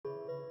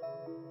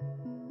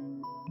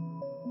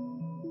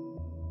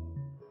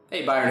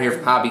Hey, Byron here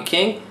from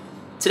HobbyKing.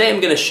 Today I'm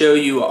going to show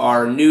you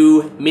our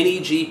new mini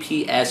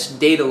GPS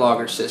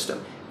DataLogger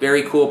system.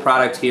 Very cool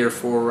product here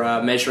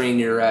for measuring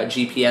your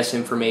GPS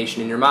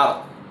information in your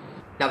model.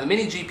 Now the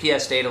mini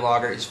GPS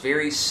DataLogger is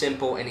very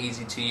simple and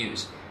easy to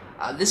use.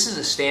 This is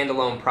a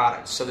standalone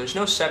product, so there's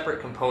no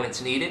separate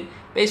components needed.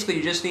 Basically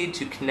you just need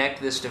to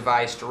connect this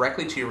device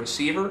directly to your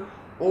receiver,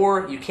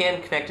 or you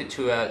can connect it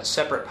to a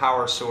separate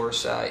power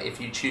source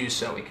if you choose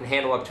so. It can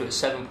handle up to a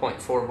 7.4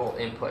 volt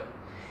input.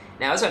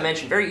 Now, as I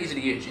mentioned, very easy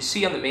to use. You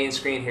see on the main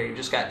screen here, you've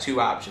just got two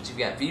options. You've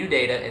got View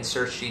Data and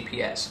Search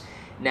GPS.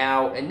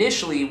 Now,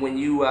 initially, when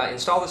you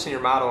install this in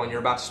your model and you're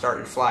about to start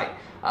your flight,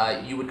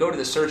 you would go to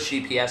the Search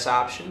GPS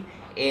option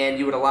and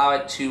you would allow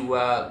it to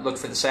look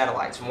for the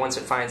satellites. And once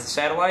it finds the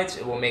satellites,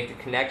 it will make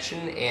the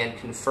connection and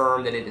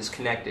confirm that it is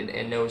connected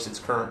and knows its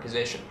current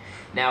position.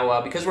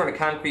 Now, because we're in a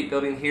concrete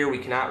building here, we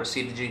cannot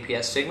receive the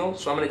GPS signal,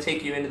 so I'm going to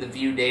take you into the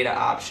View Data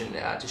option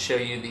to show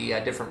you the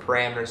different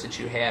parameters that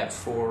you have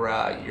for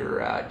your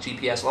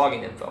GPS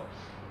logging info.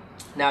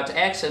 Now, to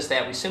access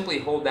that, we simply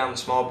hold down the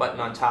small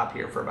button on top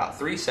here for about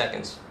 3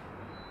 seconds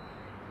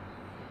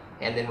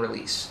and then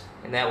release.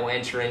 And that will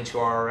enter into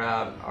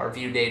our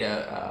View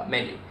Data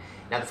menu.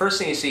 Now the first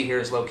thing you see here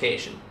is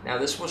location. Now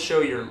this will show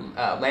your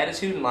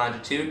latitude and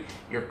longitude,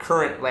 your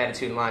current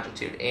latitude and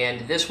longitude,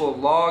 and this will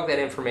log that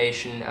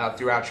information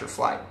throughout your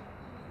flight.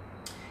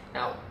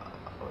 Now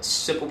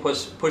simple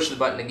push the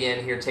button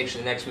again here takes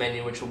you to the next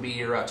menu, which will be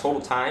your total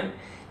time.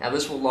 Now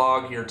this will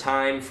log your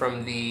time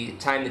from the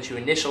time that you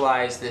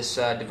initialize this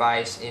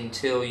device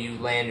until you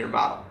land your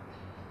model.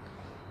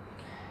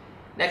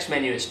 Next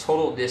menu is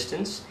total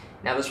distance.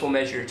 Now this will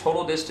measure your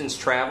total distance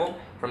traveled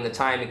from the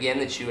time again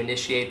that you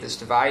initiate this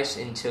device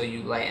until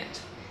you land.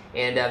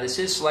 And this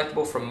is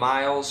selectable from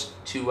miles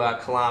to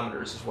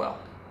kilometers as well.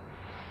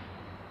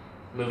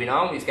 Moving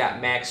on, we've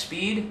got max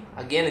speed,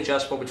 again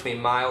adjustable between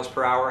miles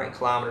per hour and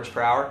kilometers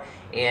per hour,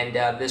 and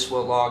this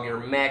will log your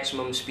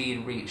maximum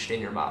speed reached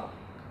in your model.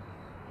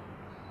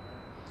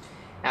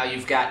 Now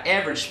you've got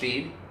average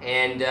speed,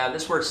 and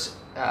this works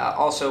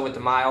also with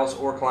the miles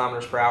or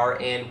kilometers per hour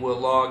and will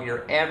log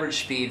your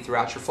average speed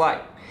throughout your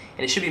flight.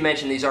 And it should be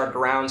mentioned these are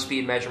ground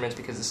speed measurements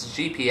because this is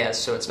GPS,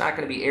 so it's not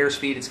going to be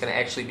airspeed, it's going to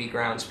actually be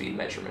ground speed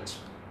measurements.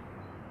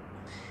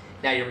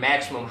 Now your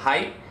maximum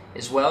height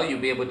as well,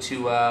 you'll be able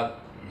to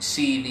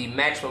see the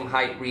maximum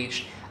height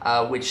reached,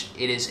 which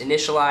it is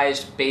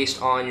initialized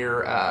based on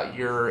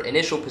your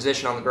initial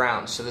position on the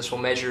ground. So this will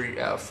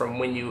measure from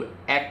when you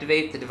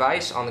activate the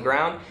device on the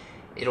ground,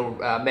 it'll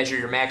measure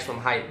your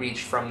maximum height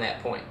reached from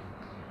that point.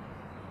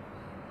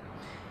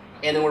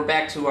 And then we're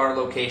back to our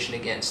location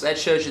again. So that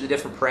shows you the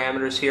different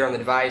parameters here on the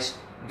device.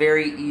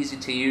 Very easy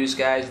to use,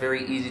 guys,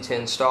 very easy to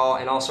install,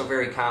 and also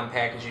very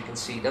compact, as you can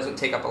see. It doesn't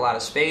take up a lot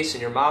of space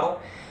in your model.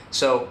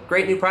 So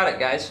great new product,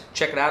 guys.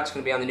 Check it out. It's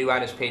going to be on the new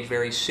items page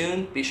very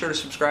soon. Be sure to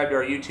subscribe to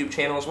our YouTube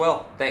channel as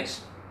well.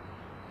 Thanks.